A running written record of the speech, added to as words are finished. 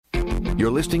You're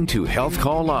listening to Health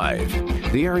Call Live,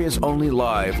 the area's only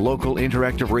live local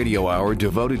interactive radio hour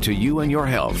devoted to you and your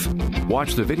health.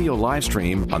 Watch the video live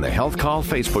stream on the Health Call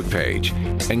Facebook page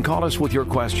and call us with your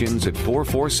questions at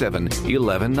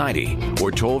 447-1190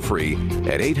 or toll free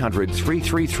at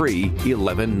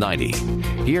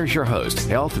 800-333-1190. Here's your host,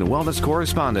 health and wellness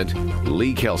correspondent,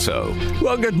 Lee Kelso.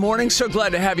 Well, good morning. So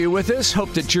glad to have you with us.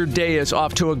 Hope that your day is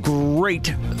off to a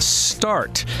great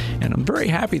start. And I'm very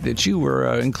happy that you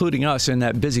were including us in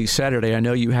that busy Saturday I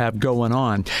know you have going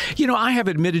on. You know, I have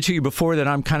admitted to you before that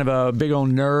I'm kind of a big old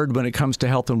nerd when it comes to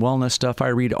health and wellness stuff. I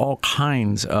read all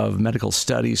kinds of medical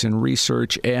studies and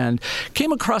research and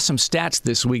came across some stats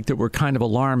this week that were kind of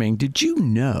alarming. Did you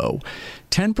know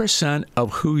 10%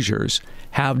 of Hoosiers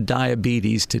have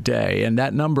diabetes today? And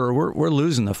that number, we're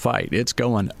losing the fight. It's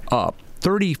going up.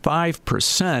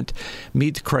 35%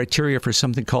 meet the criteria for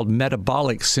something called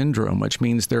metabolic syndrome, which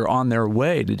means they're on their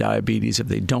way to diabetes if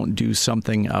they don't do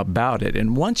something about it.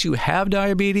 And once you have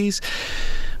diabetes,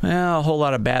 well, a whole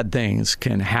lot of bad things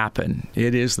can happen.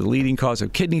 It is the leading cause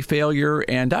of kidney failure,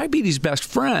 and diabetes' best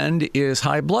friend is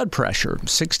high blood pressure.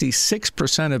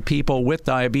 66% of people with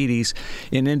diabetes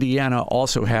in Indiana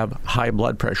also have high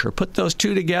blood pressure. Put those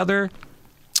two together,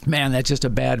 man, that's just a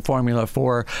bad formula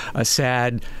for a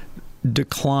sad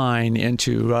decline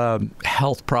into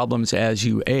health problems as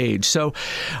you age. So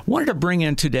wanted to bring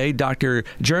in today Dr.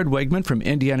 Jared Wegman from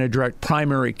Indiana Direct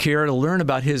Primary Care to learn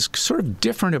about his sort of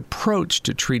different approach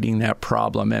to treating that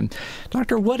problem. And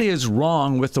Doctor, what is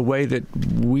wrong with the way that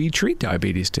we treat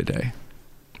diabetes today?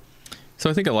 So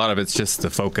I think a lot of it's just the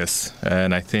focus.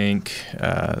 And I think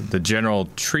the general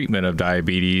treatment of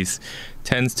diabetes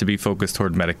tends to be focused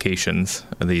toward medications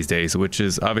these days, which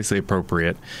is obviously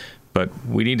appropriate. But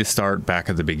we need to start back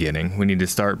at the beginning. We need to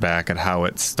start back at how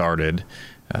it started,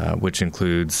 which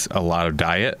includes a lot of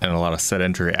diet and a lot of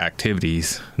sedentary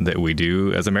activities that we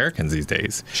do as Americans these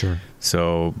days. Sure.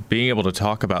 So being able to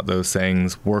talk about those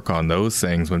things, work on those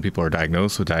things when people are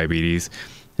diagnosed with diabetes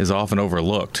is often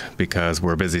overlooked because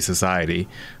we're a busy society.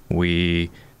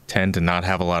 We tend to not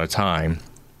have a lot of time.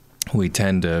 We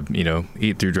tend to,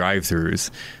 eat through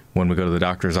drive-thrus. When we go to the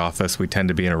doctor's office, we tend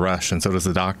to be in a rush, and so does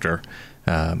the doctor.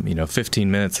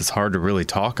 15 minutes is hard to really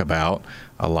talk about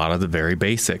a lot of the very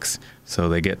basics. So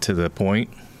they get to the point,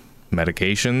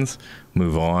 medications,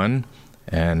 move on.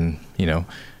 And,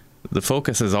 the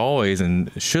focus is always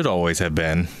and should always have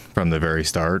been from the very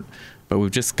start. But we've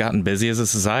just gotten busy as a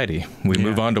society. We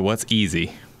move on to what's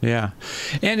easy. Yeah.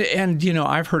 And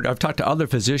I've talked to other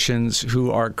physicians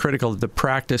who are critical of the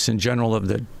practice in general of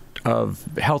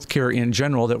healthcare in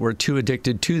general that we're too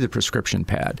addicted to the prescription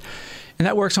pad. And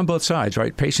that works on both sides,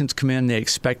 right? Patients come in, they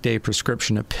expect a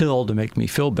prescription, a pill to make me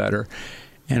feel better.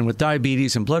 And with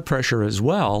diabetes and blood pressure as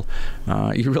well,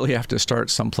 you really have to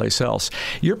start someplace else.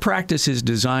 Your practice is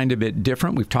designed a bit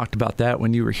different. We've talked about that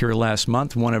when you were here last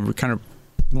month.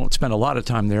 Won't spend a lot of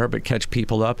time there, but catch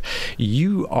people up.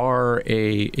 You are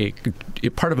a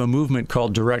part of a movement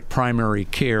called Direct Primary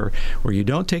Care, where you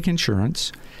don't take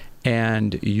insurance.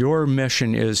 And your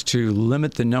mission is to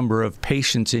limit the number of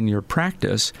patients in your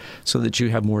practice so that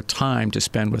you have more time to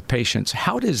spend with patients.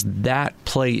 How does that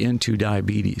play into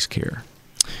diabetes care?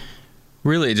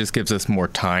 Really, it just gives us more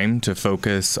time to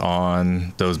focus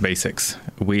on those basics.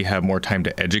 We have more time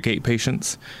to educate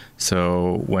patients.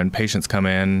 So when patients come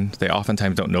in, they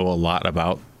oftentimes don't know a lot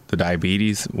about the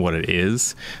diabetes, what it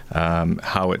is,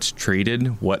 how it's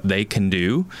treated, what they can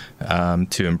do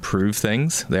to improve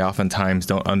things. They oftentimes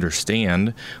don't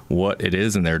understand what it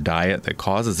is in their diet that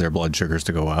causes their blood sugars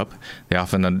to go up. They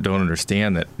often don't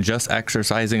understand that just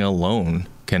exercising alone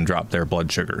can drop their blood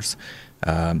sugars.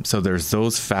 So there's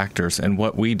those factors. And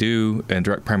what we do in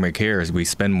direct primary care is we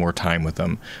spend more time with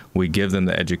them. We give them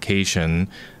the education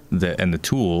and the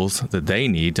tools that they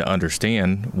need to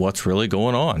understand what's really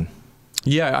going on.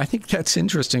 Yeah, I think that's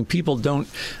interesting. People don't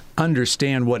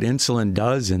understand what insulin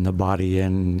does in the body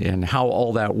and how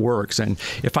all that works. And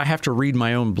if I have to read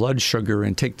my own blood sugar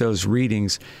and take those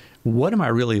readings, what am I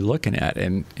really looking at?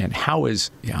 And how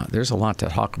there's a lot to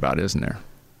talk about, isn't there?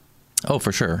 Oh,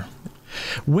 for sure.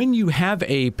 When you have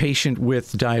a patient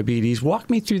with diabetes, walk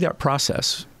me through that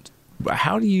process.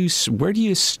 Where do you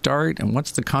start, and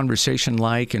what's the conversation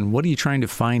like, and what are you trying to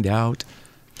find out?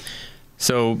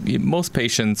 So most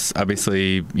patients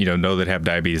obviously, know that have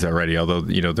diabetes already, although,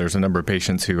 there's a number of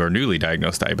patients who are newly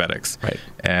diagnosed diabetics. Right.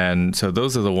 And so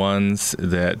those are the ones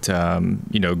that,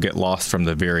 get lost from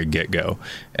the very get-go.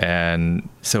 And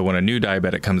so when a new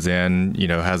diabetic comes in,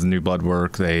 has new blood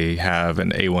work, they have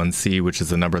an A1C, which is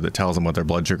the number that tells them what their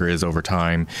blood sugar is over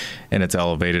time, and it's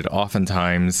elevated.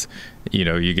 Oftentimes,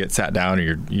 you get sat down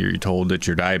and you're told that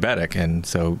you're diabetic. And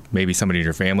so maybe somebody in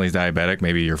your family is diabetic,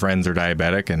 maybe your friends are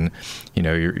diabetic, and,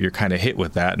 you're kind of hit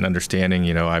with that and understanding,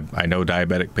 I know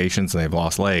diabetic patients and they've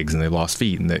lost legs and they've lost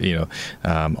feet and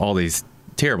that, all these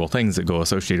terrible things that go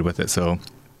associated with it. So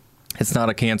it's not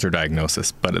a cancer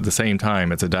diagnosis, but at the same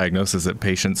time, it's a diagnosis that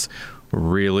patients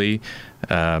really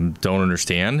don't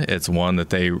understand. It's one that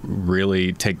they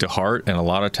really take to heart, and a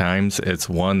lot of times it's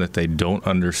one that they don't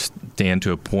understand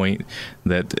to a point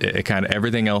that it kind of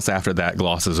everything else after that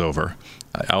glosses over.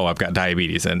 Oh, I've got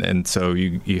diabetes. And so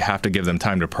you have to give them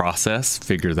time to process,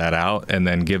 figure that out, and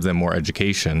then give them more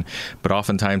education. But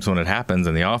oftentimes when it happens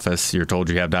in the office, you're told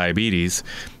you have diabetes.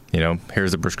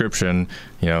 Here's a prescription,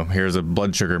 here's a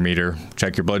blood sugar meter,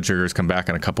 check your blood sugars, come back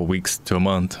in a couple weeks to a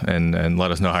month and let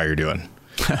us know how you're doing.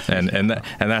 and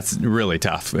that's really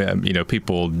tough.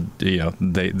 People,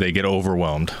 they get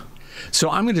overwhelmed. So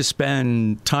I'm going to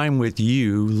spend time with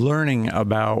you learning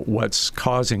about what's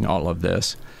causing all of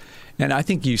this. And I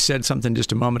think you said something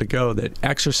just a moment ago that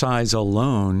exercise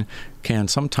alone can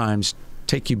sometimes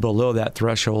take you below that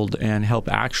threshold and help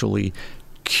actually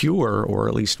cure or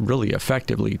at least really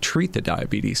effectively treat the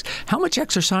diabetes. How much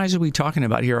exercise are we talking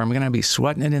about here? I'm going to be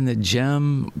sweating it in the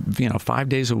gym, 5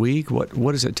 days a week. What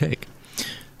does it take?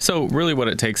 So really what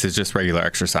it takes is just regular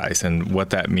exercise. And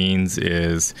what that means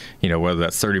is, whether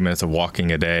that's 30 minutes of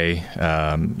walking a day,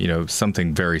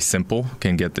 something very simple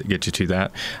can get you to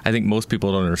that. I think most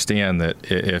people don't understand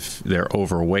that if they're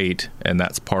overweight, and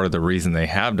that's part of the reason they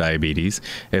have diabetes,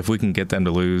 if we can get them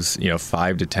to lose,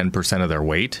 5 to 10% of their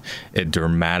weight, it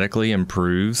dramatically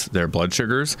improves their blood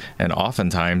sugars and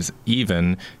oftentimes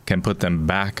even can put them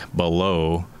back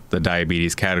below the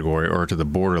diabetes category or to the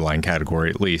borderline category,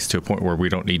 at least to a point where we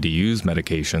don't need to use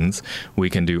medications. We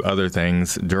can do other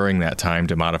things during that time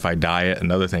to modify diet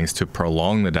and other things to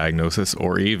prolong the diagnosis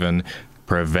or even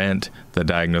prevent the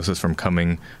diagnosis from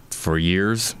coming for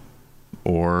years.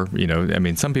 Or,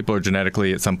 some people are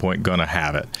genetically at some point going to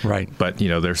have it. Right. But,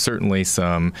 there's certainly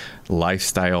some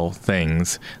lifestyle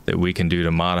things that we can do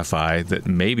to modify that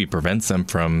maybe prevents them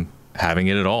from having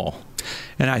it at all.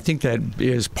 And I think that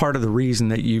is part of the reason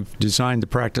that you've designed the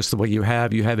practice the way you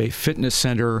have. You have a fitness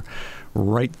center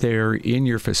right there in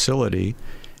your facility.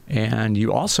 And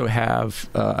you also have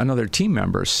another team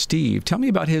member, Steve. Tell me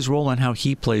about his role and how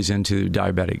he plays into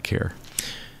diabetic care.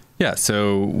 Yeah,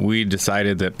 so we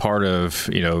decided that part of,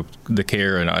 the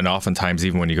care, and oftentimes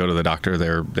even when you go to the doctor,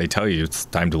 they tell you it's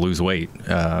time to lose weight.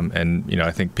 And, I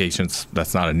think patients,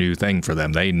 that's not a new thing for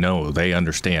them. They know, they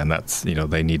understand that's,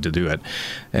 they need to do it.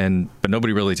 But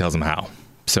nobody really tells them how.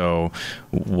 So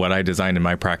what I designed in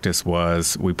my practice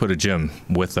was we put a gym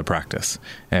with the practice,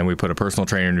 and we put a personal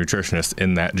trainer nutritionist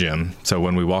in that gym. So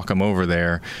when we walk them over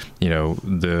there,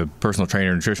 the personal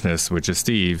trainer nutritionist, which is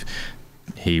Steve,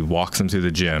 he walks them through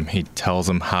the gym. He tells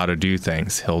them how to do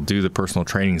things. He'll do the personal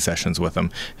training sessions with them.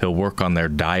 He'll work on their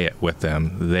diet with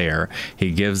them there.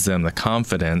 He gives them the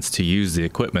confidence to use the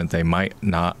equipment they might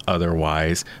not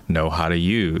otherwise know how to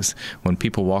use. When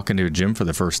people walk into a gym for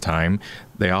the first time,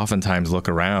 they oftentimes look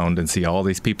around and see all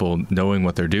these people knowing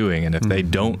what they're doing. And if they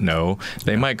don't know,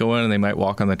 they might go in and they might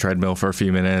walk on the treadmill for a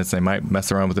few minutes. They might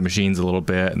mess around with the machines a little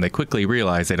bit, and they quickly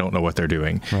realize they don't know what they're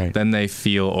doing. Right. Then they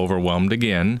feel overwhelmed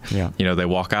again. Yeah. They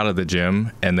walk out of the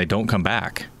gym and they don't come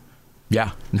back.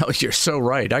 Yeah, no, you're so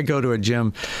right. I go to a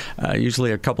gym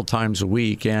usually a couple times a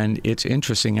week, and it's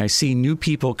interesting. I see new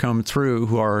people come through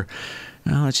who are,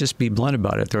 let's just be blunt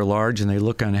about it, they're large and they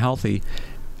look unhealthy,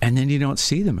 and then you don't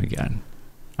see them again.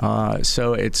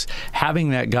 So it's having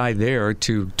that guy there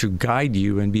to guide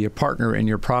you and be a partner in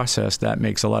your process. That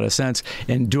makes a lot of sense.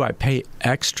 And do I pay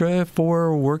extra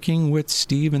for working with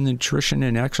Steve in the nutrition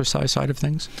and exercise side of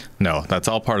things? No, that's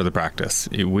all part of the practice.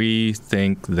 We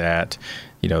think that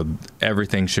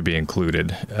everything should be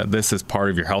included. This is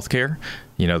part of your health care.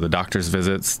 The doctor's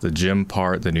visits, the gym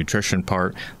part, the nutrition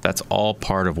part, that's all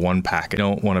part of one package. You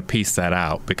don't want to piece that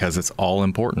out because it's all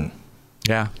important.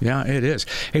 Yeah, it is.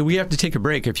 Hey, we have to take a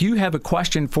break. If you have a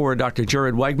question for Dr.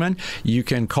 Jared Weigman, you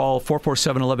can call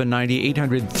 447-1190,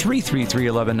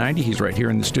 800-333-1190. He's right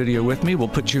here in the studio with me. We'll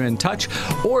put you in touch.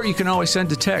 Or you can always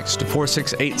send a text to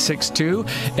 46862,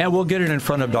 and we'll get it in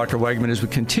front of Dr. Weigman as we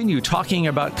continue talking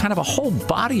about kind of a whole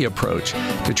body approach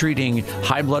to treating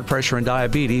high blood pressure and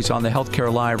diabetes on the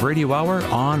Healthcare Live Radio Hour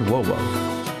on WOWO.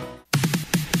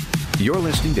 You're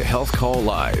listening to Health Call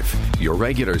Live, your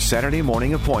regular Saturday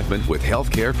morning appointment with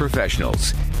healthcare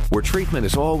professionals, where treatment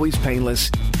is always painless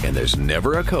and there's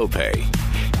never a copay.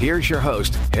 Here's your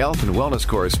host, health and wellness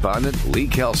correspondent Lee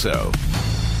Kelso.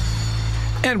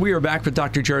 And we are back with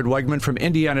Dr. Jared Weigman from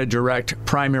Indiana Direct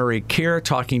Primary Care,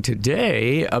 talking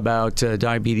today about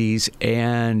diabetes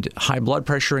and high blood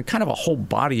pressure and kind of a whole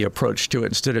body approach to it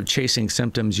instead of chasing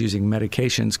symptoms using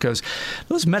medications, because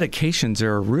those medications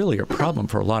are really a problem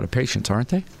for a lot of patients, aren't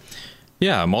they?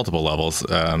 Yeah, multiple levels.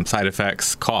 Side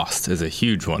effects, cost is a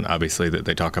huge one, obviously, that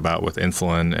they talk about with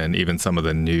insulin and even some of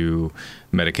the new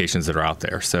medications that are out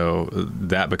there. So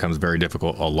that becomes very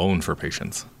difficult alone for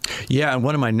patients. Yeah, in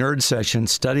one of my nerd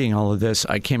sessions studying all of this,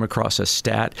 I came across a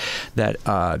stat that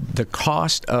the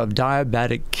cost of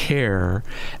diabetic care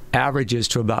averages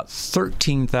to about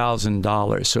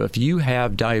 $13,000. So if you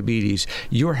have diabetes,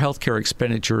 your healthcare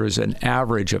expenditure is an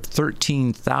average of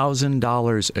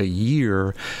 $13,000 a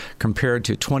year compared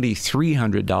to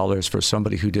 $2,300 for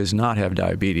somebody who does not have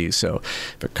diabetes. So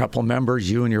if a couple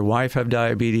members, you and your wife have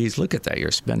diabetes, look at that.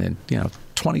 You're spending,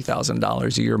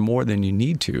 $20,000 a year more than you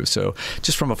need to. So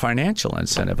just from a financial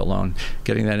incentive alone,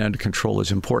 getting that under control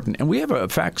is important. And we have a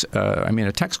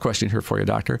text question here for you,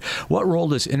 Doctor. What role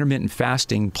does intermittent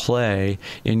fasting play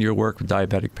in your work with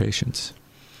diabetic patients?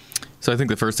 So I think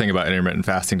the first thing about intermittent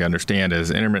fasting to understand is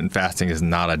intermittent fasting is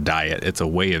not a diet. It's a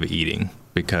way of eating.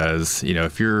 Because,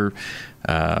 if you're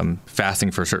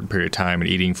fasting for a certain period of time and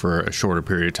eating for a shorter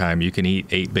period of time, you can eat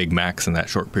 8 Big Macs in that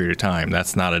short period of time.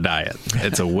 That's not a diet.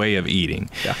 It's a way of eating.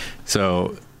 Yeah.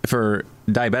 So for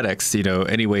diabetics,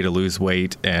 any way to lose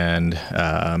weight and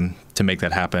to make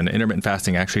that happen, intermittent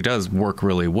fasting actually does work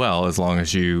really well as long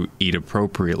as you eat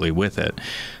appropriately with it.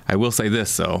 I will say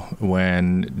this, though.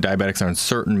 When diabetics are on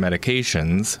certain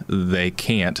medications, they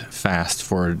can't fast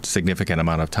for a significant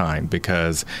amount of time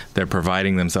because they're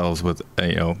providing themselves with,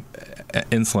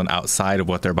 insulin outside of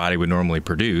what their body would normally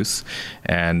produce.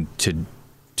 And to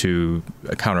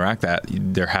counteract that,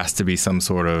 there has to be some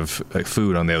sort of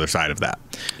food on the other side of that.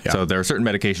 Yeah. So there are certain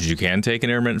medications you can take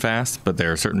in intermittent fast, but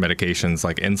there are certain medications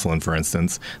like insulin, for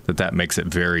instance, that makes it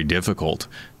very difficult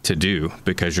to do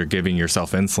because you're giving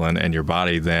yourself insulin and your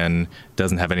body then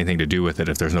doesn't have anything to do with it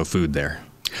if there's no food there.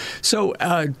 So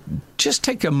just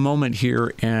take a moment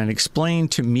here and explain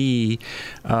to me,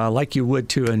 like you would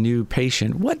to a new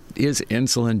patient, what is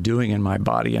insulin doing in my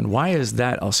body and why is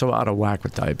that so out of whack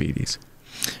with diabetes?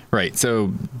 Right.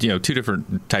 So, 2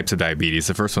 different types of diabetes.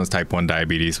 The first one is type 1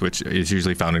 diabetes, which is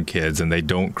usually found in kids, and they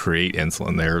don't create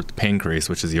insulin. Their pancreas,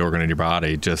 which is the organ in your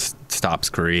body, just stops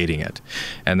creating it.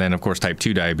 And then, of course, type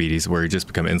 2 diabetes, where you just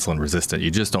become insulin resistant.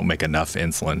 You just don't make enough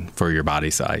insulin for your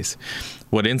body size.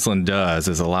 What insulin does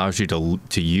is allows you to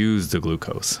use the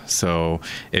glucose. So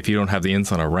if you don't have the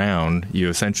insulin around, you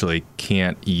essentially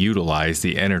can't utilize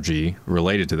the energy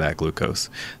related to that glucose.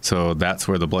 So that's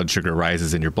where the blood sugar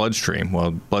rises in your bloodstream.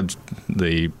 Well,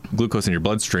 the glucose in your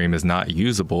bloodstream is not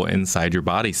usable inside your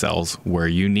body cells where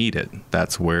you need it.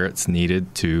 That's where it's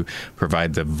needed to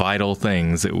provide the vital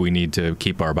things that we need to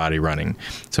keep our body running.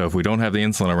 So if we don't have the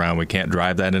insulin around, we can't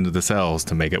drive that into the cells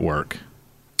to make it work.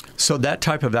 So that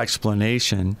type of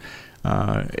explanation,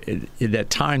 that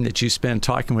time that you spend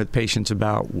talking with patients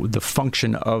about the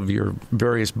function of your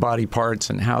various body parts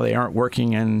and how they aren't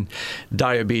working in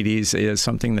diabetes is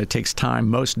something that takes time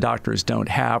most doctors don't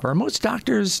have, or most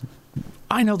doctors,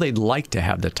 I know they'd like to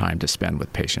have the time to spend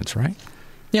with patients, right?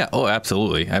 Yeah,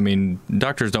 absolutely. I mean,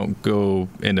 doctors don't go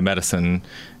into medicine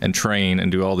and train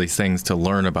and do all these things to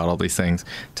learn about all these things,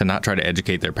 to not try to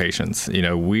educate their patients.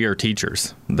 We are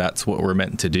teachers. That's what we're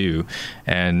meant to do.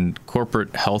 And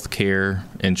corporate healthcare,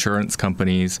 insurance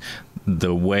companies,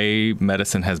 the way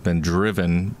medicine has been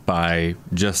driven by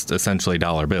just essentially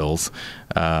dollar bills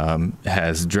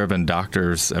has driven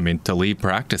doctors, to leave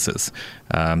practices,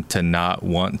 to not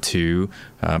want to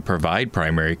provide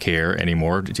primary care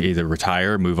anymore, to either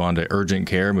retire, move on to urgent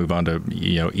care, move on to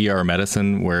ER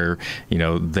medicine, where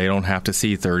they don't have to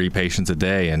see 30 patients a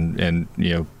day and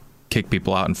kick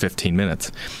people out in 15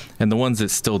 minutes. And the ones that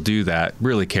still do that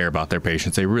really care about their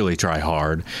patients. They really try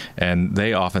hard. And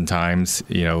they oftentimes,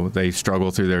 they struggle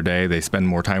through their day. They spend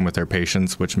more time with their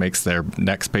patients, which makes their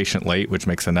next patient late, which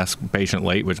makes the next patient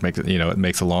late, which makes, it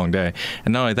makes a long day.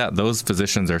 And not only that, those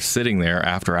physicians are sitting there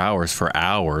after hours for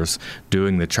hours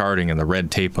doing the charting and the red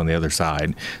tape on the other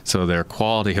side. So their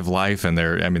quality of life and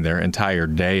their entire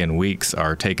day and weeks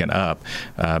are taken up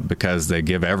because they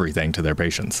give everything to their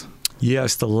patients.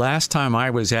 Yes, the last time I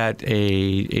was at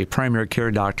a primary care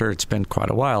doctor, it's been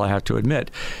quite a while, I have to admit,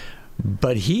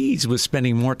 but he was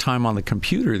spending more time on the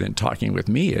computer than talking with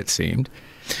me, it seemed.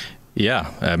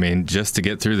 Yeah, just to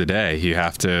get through the day, you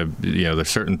have to, there's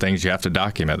certain things you have to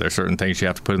document. There's certain things you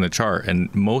have to put in the chart.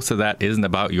 And most of that isn't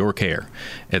about your care.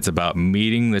 It's about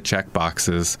meeting the check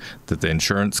boxes that the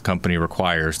insurance company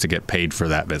requires to get paid for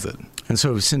that visit. And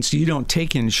so since you don't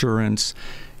take insurance,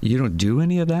 you don't do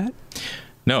any of that?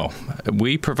 No,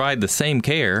 we provide the same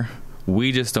care.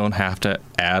 We just don't have to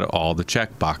add all the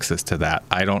check boxes to that.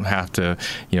 I don't have to,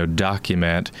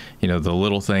 document, the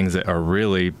little things that are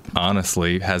really,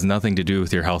 honestly, has nothing to do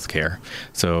with your health care.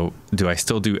 So do I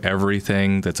still do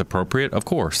everything that's appropriate? Of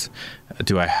course.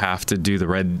 Do I have to do the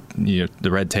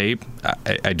red tape?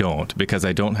 I don't, because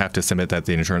I don't have to submit that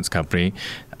to the insurance company.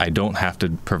 I don't have to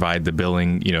provide the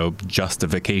billing,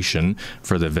 justification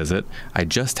for the visit. I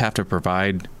just have to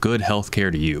provide good health care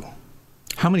to you.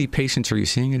 How many patients are you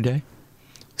seeing a day?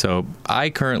 So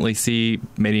I currently see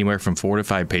anywhere from 4 to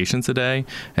 5 patients a day.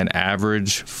 An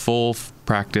average full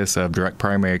practice of direct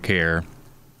primary care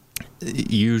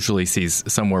usually sees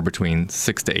somewhere between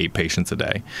 6 to 8 patients a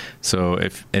day. So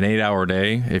if an 8-hour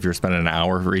day, if you're spending an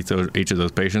hour for each of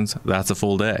those patients, that's a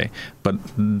full day. But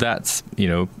that's,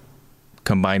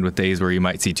 combined with days where you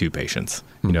might see 2 patients.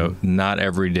 Not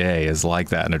every day is like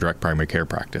that in a direct primary care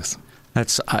practice.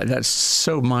 That's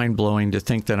so mind-blowing to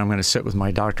think that I'm going to sit with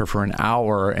my doctor for an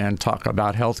hour and talk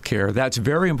about health care. That's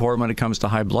very important when it comes to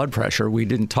high blood pressure. We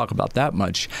didn't talk about that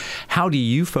much. How do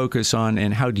you focus on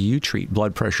and how do you treat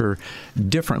blood pressure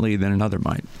differently than another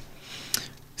might?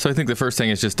 So I think the first thing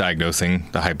is just diagnosing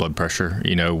the high blood pressure.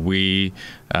 We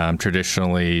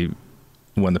traditionally,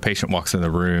 when the patient walks in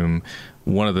the room,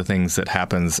 one of the things that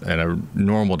happens in a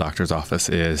normal doctor's office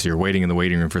is you're waiting in the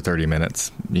waiting room for 30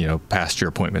 minutes, past your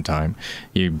appointment time.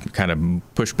 You kind of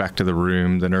push back to the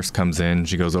room. The nurse comes in.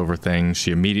 She goes over things.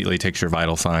 She immediately takes your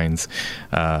vital signs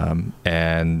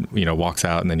and, walks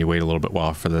out. And then you wait a little bit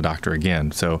while for the doctor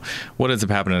again. So what ends up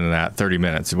happening in that 30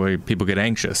 minutes? Well, people get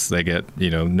anxious. They get,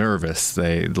 nervous.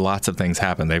 Lots of things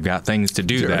happen. They've got things to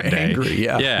do that day. Angry,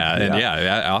 yeah.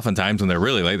 And oftentimes when they're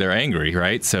really late, they're angry,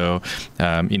 right? So,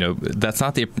 that's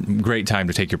not the great time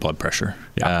to take your blood pressure.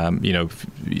 Yeah.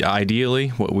 Ideally,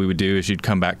 what we would do is you'd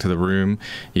come back to the room,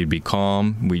 you'd be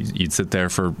calm, you'd sit there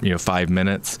for 5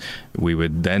 minutes. We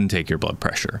would then take your blood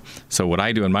pressure. So what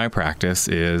I do in my practice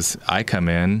is I come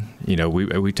in,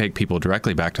 we take people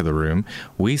directly back to the room.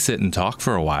 We sit and talk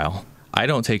for a while. I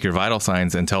don't take your vital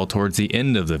signs until towards the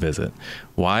end of the visit.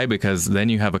 Why? Because then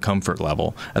you have a comfort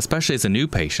level, especially as a new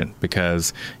patient,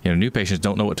 because new patients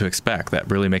don't know what to expect.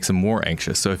 That really makes them more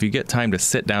anxious. So if you get time to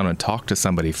sit down and talk to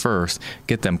somebody first,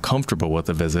 get them comfortable with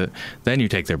the visit, then you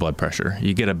take their blood pressure.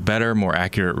 You get a better, more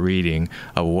accurate reading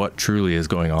of what truly is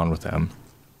going on with them.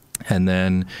 And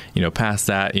then, past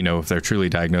that, if they're truly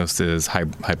diagnosed as high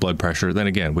blood pressure, then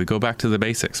again, we go back to the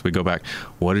basics. We go back,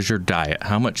 what is your diet?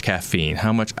 How much caffeine?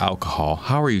 How much alcohol?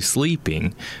 How are you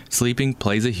sleeping? Sleeping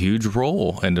plays a huge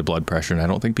role into blood pressure, and I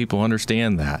don't think people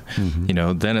understand that.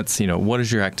 Mm-hmm. Then it's, what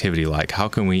is your activity like? How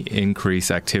can we increase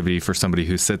activity for somebody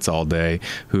who sits all day,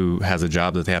 who has a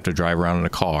job that they have to drive around in a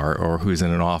car, or who's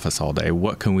in an office all day?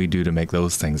 What can we do to make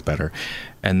those things better?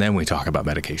 And then we talk about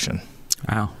medication.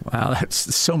 Wow, that's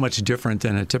so much different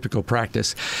than a typical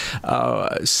practice.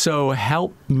 So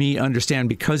help me understand,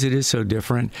 because it is so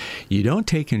different, you don't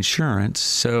take insurance,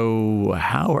 so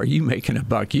how are you making a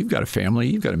buck? You've got a family,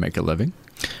 you've got to make a living.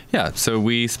 Yeah, so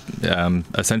we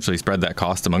essentially spread that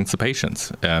cost amongst the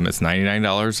patients. It's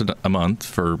 $99 a month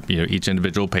for each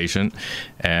individual patient,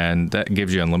 and that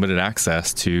gives you unlimited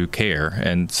access to care.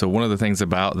 And so one of the things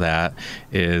about that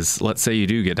is, let's say you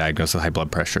do get diagnosed with high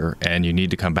blood pressure, and you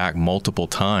need to come back multiple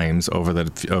times over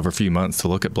a few months to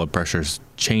look at blood pressures,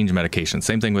 change medication.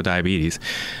 Same thing with diabetes.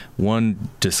 One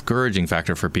discouraging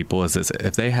factor for people is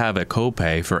if they have a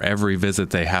copay for every visit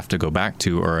they have to go back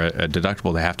to, or a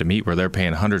deductible they have to meet where they're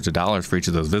paying hundreds of dollars for each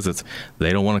of those visits,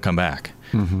 they don't want to come back.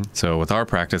 Mm-hmm. So with our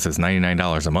practice, it's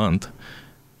 $99 a month.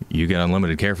 you get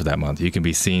unlimited care for that month. You can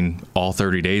be seen all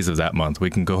 30 days of that month. We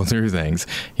can go through things.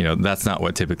 That's not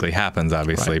what typically happens,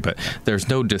 obviously, right. But there's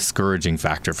no discouraging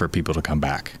factor for people to come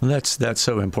back. That's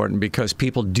so important, because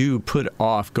people do put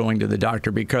off going to the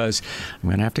doctor because I'm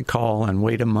going to have to call and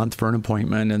wait a month for an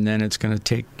appointment, and then it's going to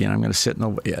take, I'm going to sit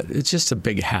in it's just a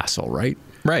big hassle, right?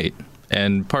 Right.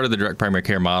 And part of the direct primary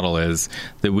care model is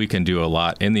that we can do a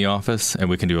lot in the office and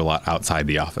we can do a lot outside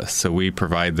the office. So we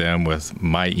provide them with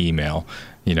my email,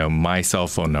 my cell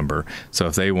phone number. So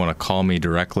if they want to call me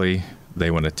directly, they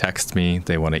want to text me,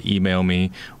 they want to email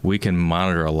me, we can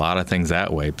monitor a lot of things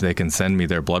that way. They can send me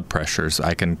their blood pressures.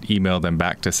 I can email them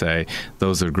back to say,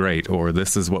 those are great, or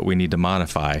this is what we need to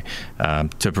modify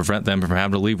to prevent them from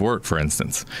having to leave work, for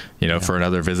instance, for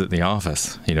another visit in the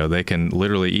office. They can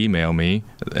literally email me,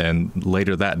 and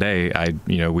later that day,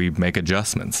 we make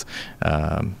adjustments.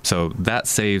 So that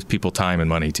saves people time and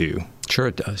money too. Sure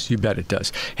it does. You bet it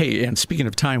does. Hey, and speaking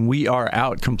of time, we are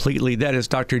out completely. That is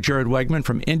Dr. Jared Wegman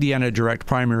from Indiana Direct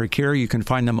Primary Care. You can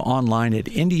find them online at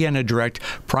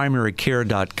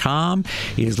indianadirectprimarycare.com.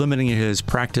 He is limiting his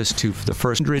practice to the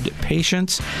first 100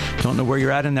 patients. Don't know where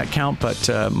you're at in that count,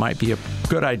 but might be a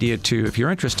good idea to, if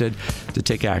you're interested, to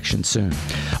take action soon.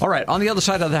 All right, on the other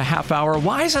side of the half hour,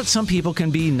 why is it some people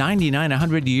can be 99,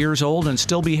 100 years old and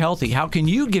still be healthy? How can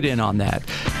you get in on that?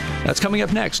 That's coming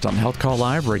up next on Health Call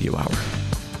Live Radio Hour.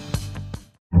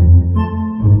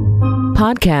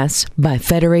 Podcasts by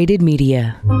Federated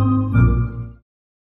Media.